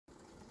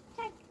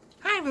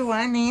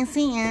everyone,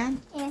 Nancy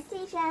and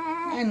Anastasia.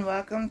 And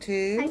welcome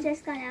to... I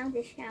just got out of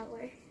the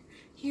shower.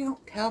 You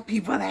don't tell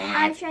people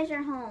that. Our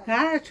treasure home.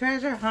 Our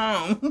treasure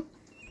home.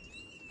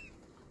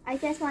 I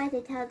just wanted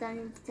to tell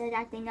them so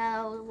that they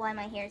know why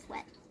my hair is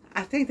wet.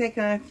 I think they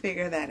can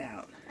figure that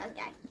out.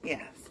 Okay.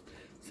 Yes.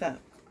 So,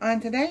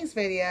 on today's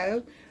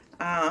video,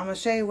 I'm going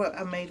to show you what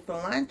I made for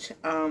lunch.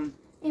 And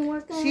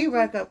she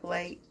woke up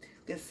late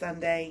this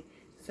Sunday,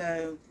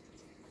 so...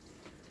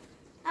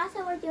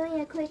 Also, we're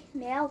doing a quick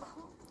mail call.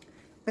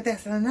 But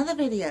that's another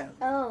video.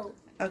 Oh.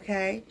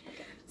 Okay.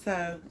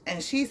 So,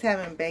 and she's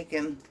having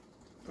bacon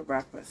for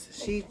breakfast.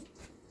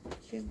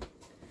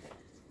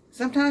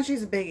 Sometimes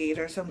she's a big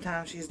eater,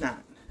 sometimes she's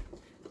not.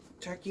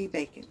 Turkey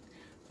bacon.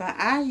 But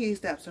I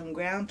used up some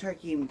ground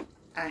turkey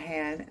I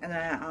had, and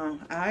I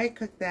already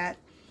cooked that,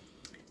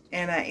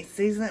 and I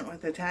seasoned it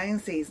with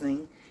Italian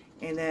seasoning,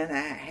 and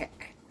then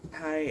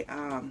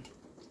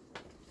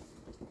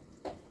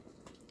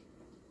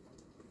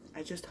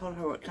I just told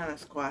her what kind of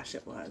squash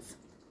it was.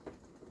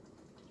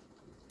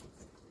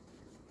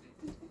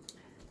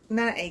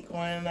 Not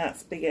acorn, not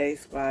spaghetti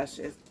squash.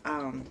 It's,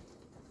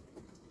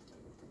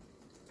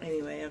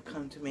 anyway, it'll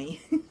come to me.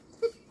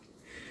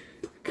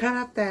 Cut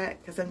up that,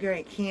 because I'm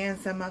going to can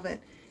some of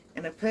it,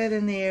 and I put it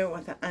in there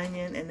with the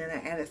onion, and then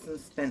I added some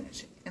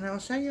spinach. And I'll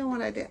show you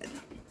what I did.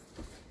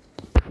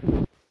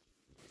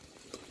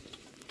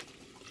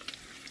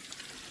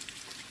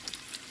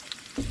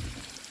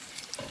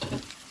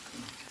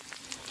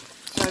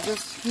 So I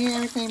just heat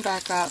everything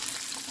back up.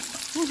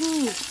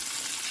 Woohoo!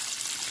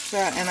 So,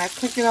 and I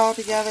cook it all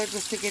together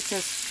just to get the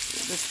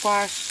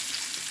squash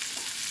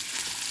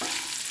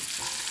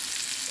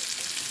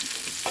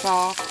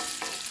soft.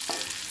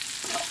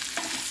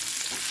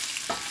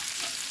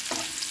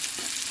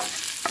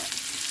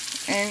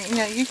 And, you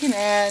know, you can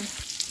add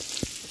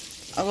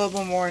a little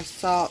bit more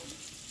salt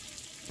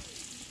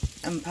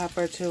and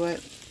pepper to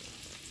it.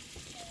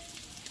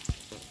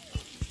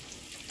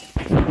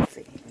 Let's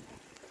see.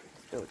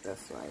 Let's do it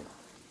this way.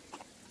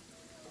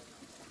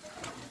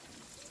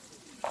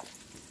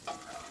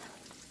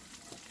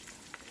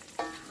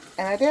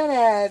 And I did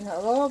add a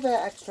little bit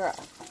extra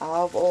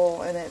olive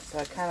oil in it, so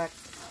it kind of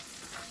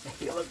make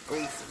it look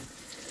greasy.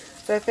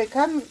 So if it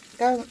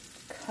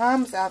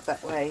comes out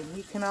that way,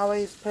 you can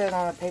always put it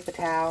on a paper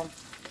towel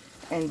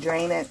and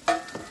drain it,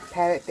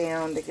 pat it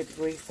down to get the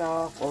grease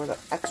off or the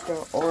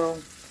extra oil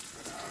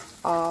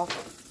off.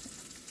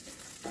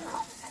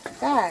 In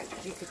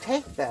fact, you could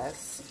take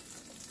this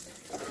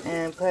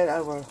and put it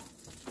over,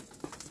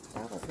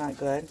 that was not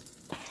good,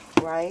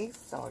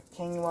 rice or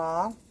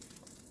quinoa.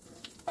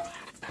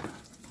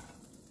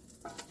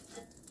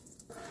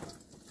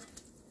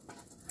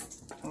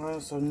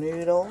 Some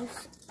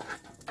noodles.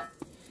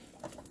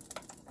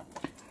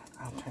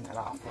 I'll turn it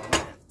off for a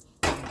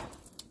minute.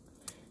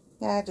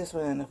 Yeah, I just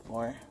went in the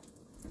floor.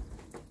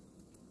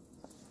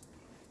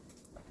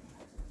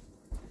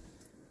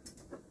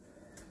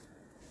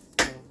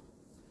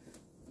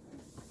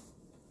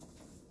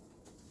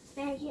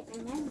 Better get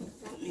my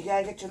magnets up. You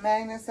gotta get your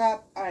magnets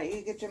up? Alright,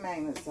 you get your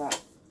magnets up.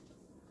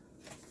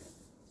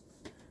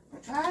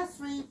 I'll try to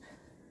sweep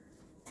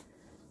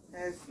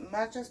as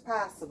much as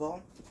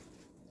possible.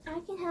 I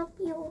can help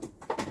you.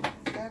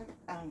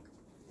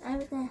 I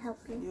was going to help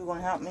you. You going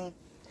to help me?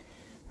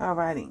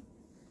 Alrighty.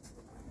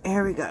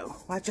 Here we go.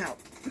 Watch out.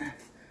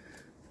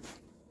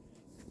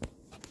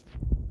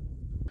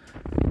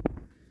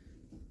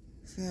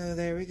 So,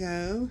 there we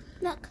go.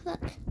 Look.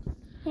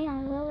 Hang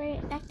on, lower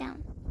it back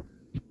down.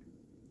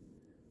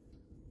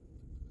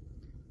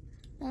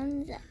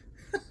 Thumbs up.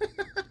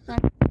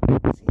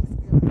 She's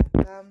giving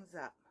a thumbs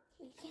up.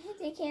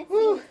 They can't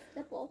see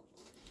the bowl.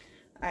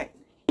 Alright.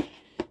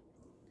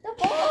 The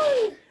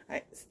bowl!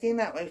 Alright, stand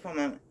that way for a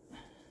moment.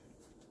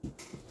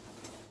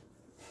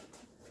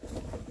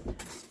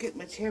 Just get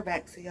my chair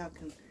back so y'all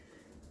can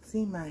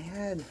see my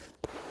head.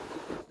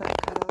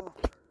 Not cut off.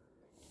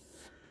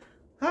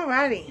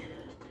 Alrighty.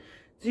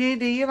 Do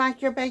you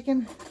like your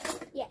bacon?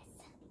 Yes.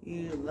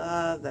 You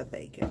love the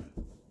bacon.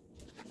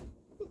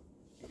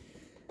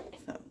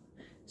 So,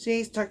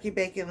 she's turkey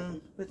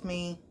bacon with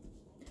me.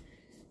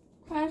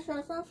 Can I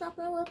show them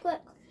something real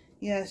quick?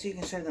 Yes, you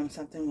can show them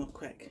something real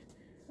quick.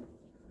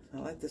 So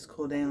I'll let this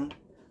cool down.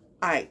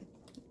 Alright,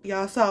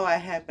 y'all saw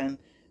what happened.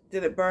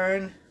 Did it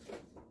burn?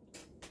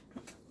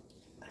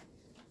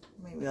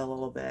 Maybe a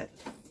little bit.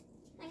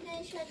 I'm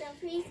going to show them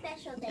 3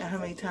 special things. How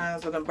many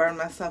times have I burned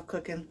myself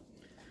cooking?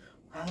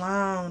 A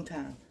long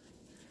time.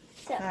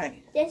 So,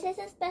 This is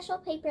a special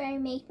paper I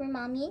made for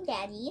Mommy and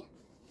Daddy.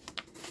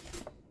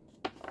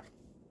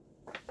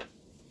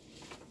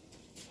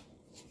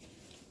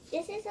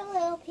 This is a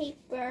little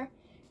paper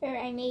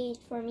I made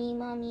for me,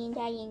 Mommy, and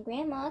Daddy, and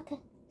Grandma,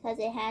 because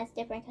it has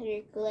different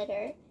colored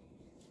glitter.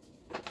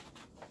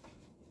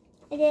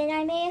 And then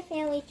I made a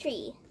family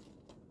tree.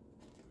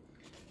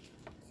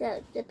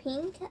 So the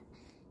pink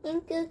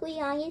googly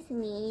eye is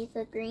me,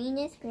 the green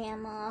is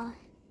Grandma,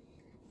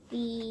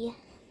 the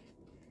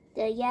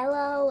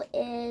yellow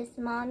is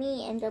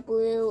Mommy, and the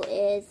blue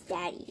is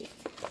Daddy.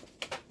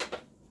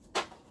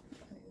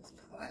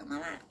 Like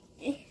that.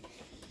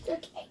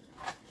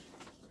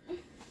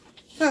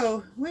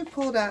 we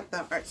pulled out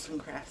the arts and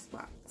crafts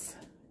box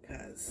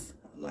because,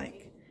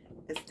 like,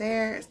 it's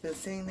there. It's been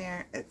sitting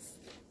there. It's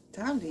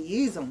time to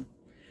use them.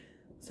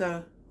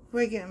 So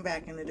we're getting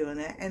back into doing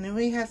that. And then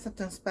we have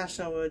something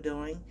special we're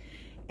doing.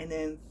 And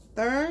then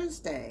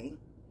Thursday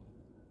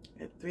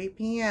at 3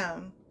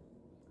 p.m.,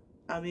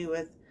 I'll be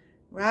with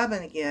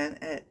Robin again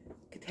at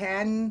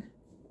Katahdin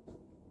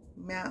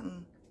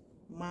Mountain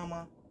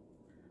Mama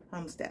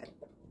Homestead.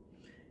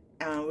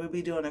 We'll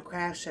be doing a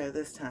craft show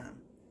this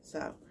time.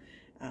 So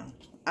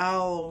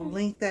I'll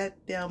link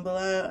that down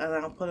below, and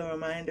I'll put a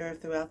reminder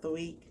throughout the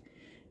week.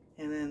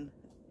 And then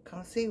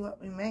come see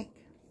what we make.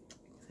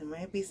 It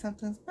might be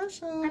something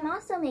special. I'm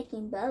also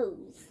making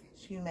bows.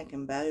 She's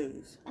making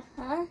bows.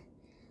 Uh-huh.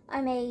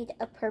 I made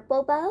a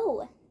purple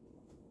bow.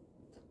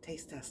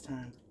 Taste test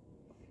time.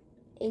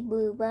 A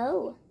blue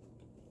bow.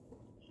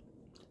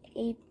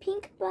 A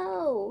pink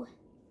bow.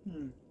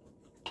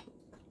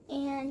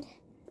 And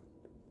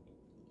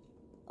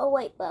a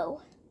white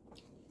bow.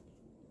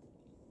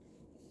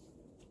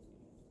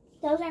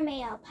 Those are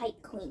made out of pipe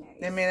cleaners.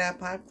 They're made out of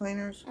pipe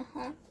cleaners?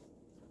 Uh-huh.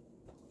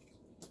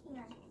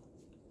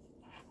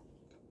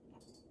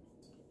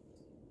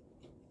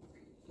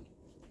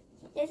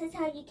 This is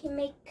how you can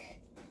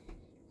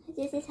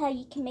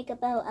make a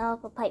bow out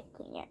of a pipe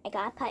cleaner. I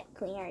got a pipe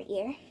cleaner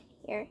here,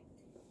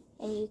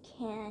 and you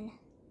can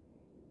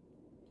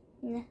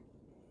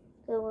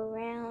go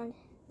around,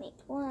 make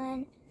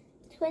one,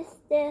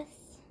 twist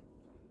this,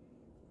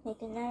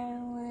 make another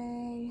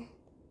one,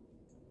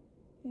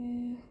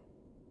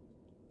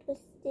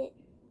 twist it,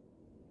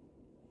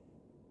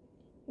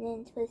 and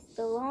then twist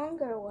the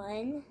longer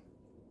one.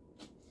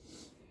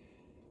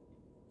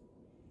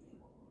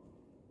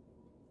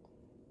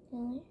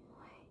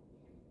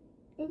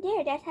 And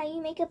there, that's how you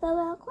make a bow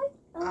out of pipe.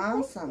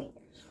 Awesome.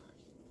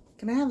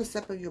 Can I have a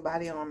sip of your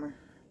body armor?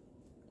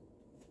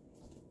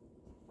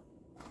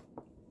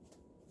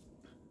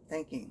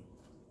 Thank you.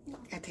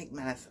 I take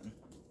medicine.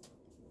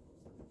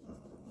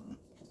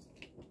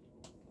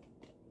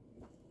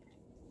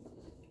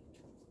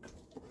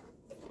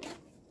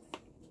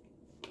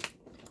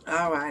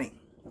 Alrighty.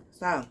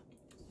 So,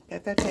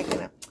 get that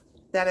taken up.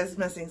 That is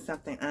missing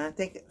something. I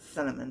think it's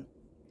cinnamon.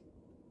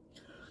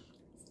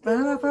 But I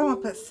don't know if I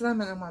want to put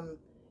cinnamon on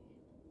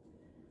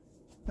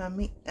my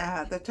meat,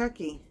 the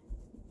turkey.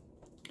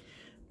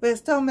 But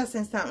it's still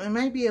missing something. It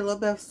might be a little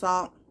bit of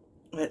salt.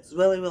 It's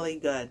really, really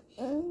good.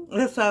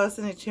 That's why I was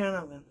in the chewing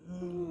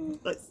oven.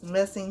 It's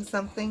missing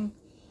something.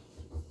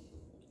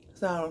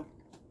 So,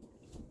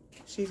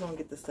 she's going to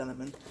get the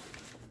cinnamon.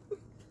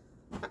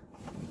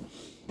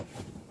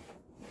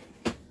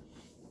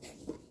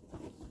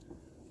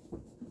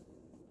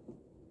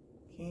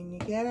 Can you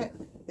get it?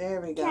 There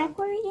we go.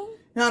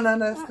 No,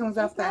 this comes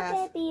out fast. It's not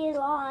going to be a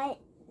lot.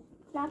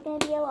 It's not going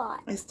to be a lot.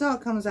 It still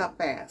comes out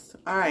fast.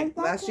 Alright,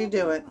 let's you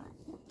do it.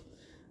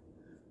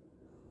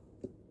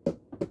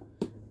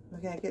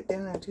 Okay, get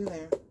down there too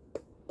there.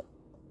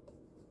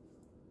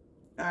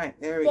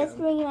 Alright, there we go. Just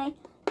reminds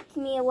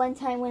me of one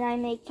time when I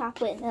made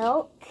chocolate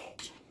milk.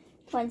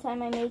 One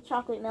time I made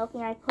chocolate milk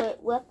and I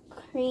put whipped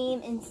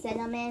cream and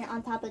cinnamon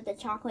on top of the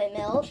chocolate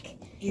milk.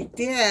 You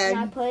did? And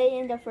I put it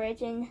in the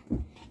fridge and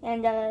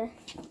the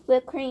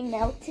whipped cream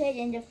melted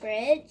in the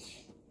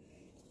fridge.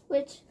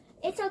 Which,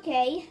 it's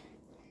okay.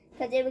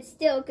 Because it was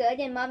still good.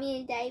 And Mommy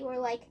and Daddy were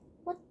like,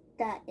 what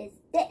the is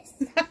this?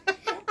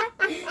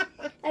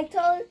 I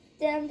told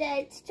them that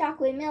it's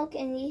chocolate milk,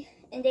 and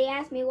they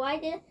asked me why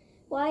did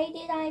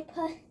I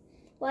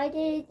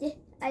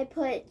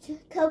put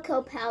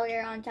cocoa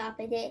powder on top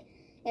of it,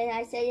 and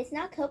I said it's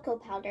not cocoa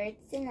powder,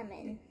 it's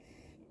cinnamon.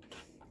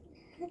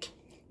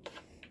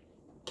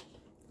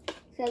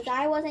 Because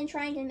I wasn't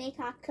trying to make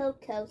hot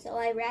cocoa, so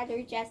I'd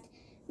rather just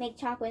make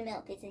chocolate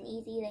milk. It's an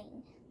easy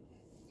thing.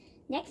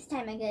 Next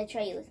time I'm gonna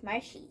try it with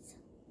Marshies.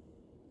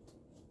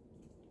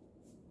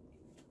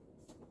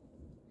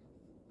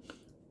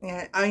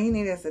 Yeah, all you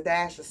need is a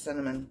dash of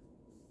cinnamon.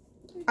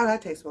 Oh,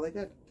 that tastes really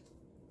good.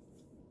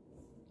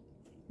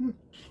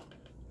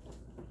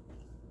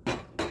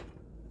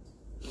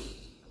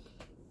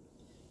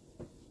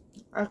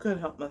 I couldn't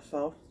help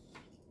myself.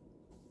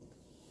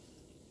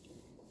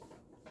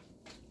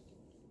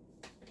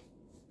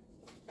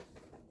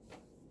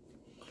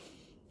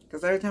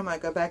 Because every time I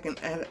go back and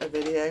edit a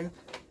video,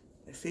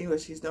 I see what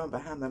she's doing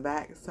behind my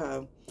back.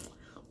 So,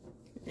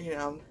 you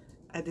know,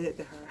 I did it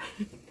to her.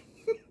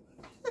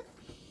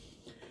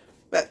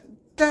 But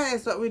that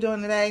is what we're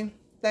doing today.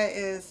 That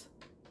is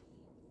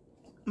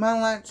my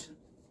lunch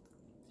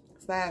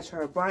 /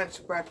 her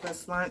brunch,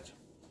 breakfast, lunch.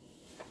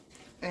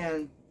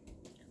 And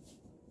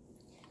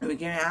I'm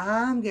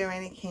getting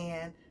ready to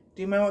can.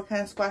 Do you remember what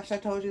kind of squash I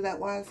told you that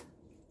was?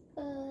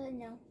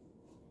 No.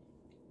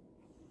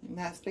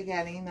 Not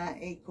spaghetti, not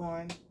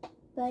acorn.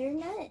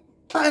 Butternut.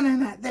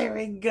 Butternut, there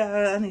we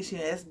go. I need you.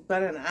 It's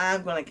butternut.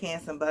 I'm going to can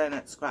some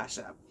butternut squash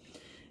up.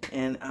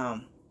 And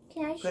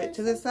put it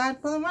to the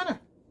side for the winter.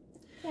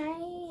 Can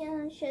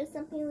I show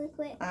something really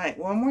quick? Alright,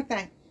 one more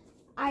thing.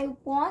 I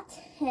want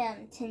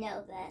him to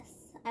know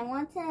this. I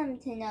want him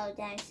to know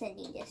that I'm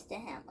sending this to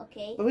him,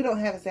 okay? But we don't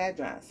have his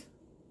address.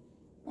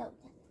 No.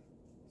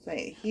 So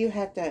you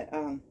have to,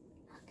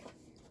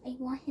 I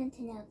want him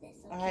to know this,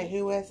 okay? Alright,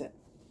 who is it?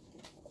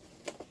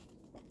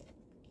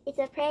 It's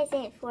a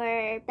present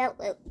for Belt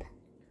Loop.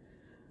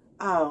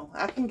 Oh,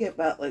 I can get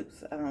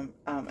Butloop's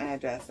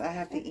address. I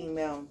have to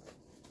email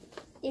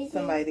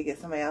somebody to get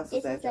somebody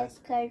else's address. This is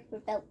a code for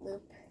Belt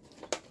Loop.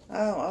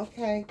 Oh,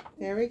 okay.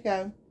 There we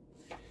go.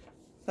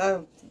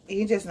 So,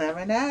 you just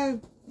never know.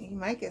 You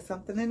might get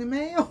something in the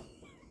mail.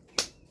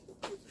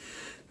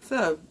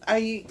 So,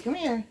 come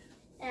here.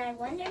 And I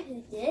wonder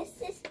who this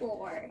is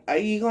for. Are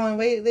you going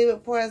to leave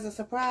it for as a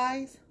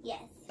surprise?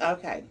 Yes.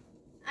 Okay.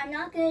 I'm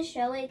not going to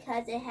show it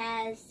because it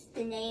has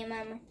the name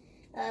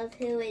of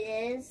who it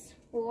is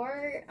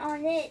for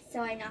on it,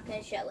 so I'm not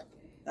going to show it.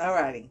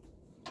 Alrighty.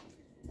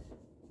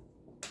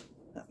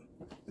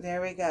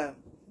 There we go.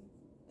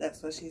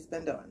 That's what she's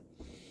been doing.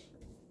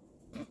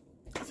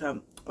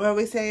 So, what do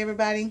we say,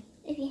 everybody?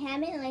 If you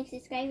haven't, like,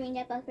 subscribe, ring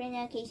that bell for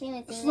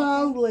notification.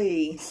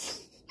 Slowly.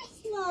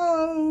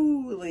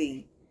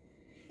 Slowly.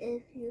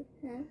 If you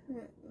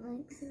haven't,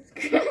 like,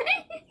 subscribe.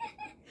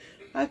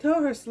 I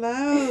told her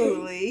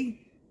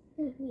slowly.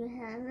 If you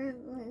haven't,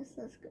 like,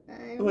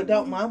 subscribe. Well,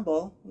 don't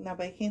mumble.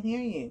 Nobody can hear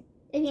you.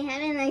 If you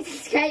haven't, like,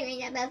 subscribe, ring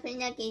that bell for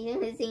notification.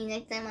 We'll see you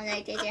next time on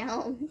our Treasure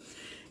Home.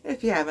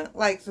 If you haven't,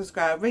 like,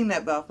 subscribe, ring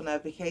that bell for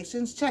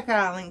notifications. Check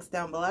out our links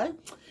down below.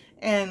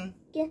 And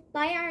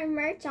buy our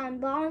merch on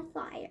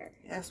Bonfire.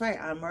 That's right.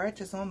 Our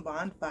merch is on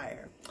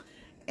Bonfire.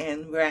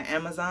 And we're an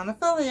Amazon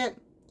affiliate.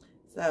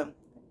 So,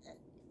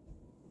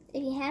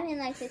 if you haven't,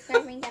 like,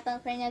 subscribe, ring that bell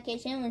for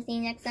notification. We'll see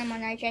you next time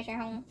on our Treasure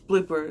Home.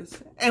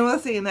 Bloopers. And we'll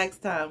see you next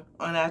time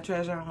on our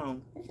Treasure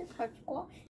Home. This is hard squash.